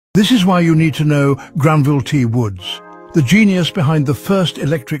This is why you need to know Granville T. Woods, the genius behind the first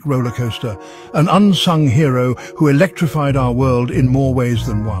electric roller coaster, an unsung hero who electrified our world in more ways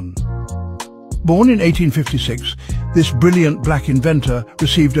than one. Born in 1856, this brilliant black inventor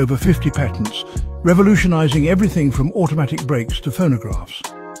received over 50 patents, revolutionizing everything from automatic brakes to phonographs.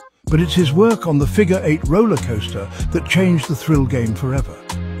 But it's his work on the figure-8 roller coaster that changed the thrill game forever.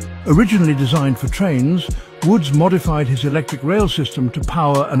 Originally designed for trains, Woods modified his electric rail system to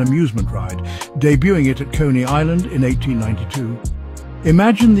power an amusement ride, debuting it at Coney Island in 1892.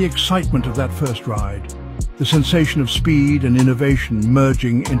 Imagine the excitement of that first ride, the sensation of speed and innovation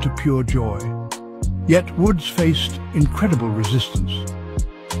merging into pure joy. Yet Woods faced incredible resistance.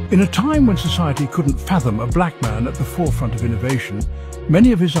 In a time when society couldn't fathom a black man at the forefront of innovation,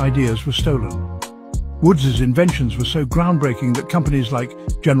 many of his ideas were stolen. Woods's inventions were so groundbreaking that companies like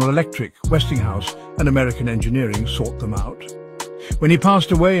General Electric, Westinghouse, and American Engineering sought them out. When he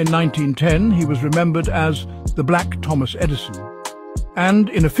passed away in 1910, he was remembered as the Black Thomas Edison. And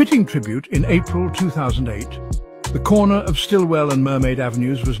in a fitting tribute in April 2008, the corner of Stillwell and Mermaid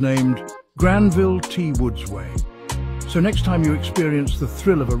Avenues was named Granville T. Woods Way. So next time you experience the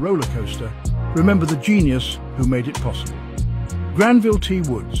thrill of a roller coaster, remember the genius who made it possible. Granville T.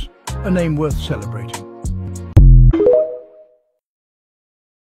 Woods, a name worth celebrating.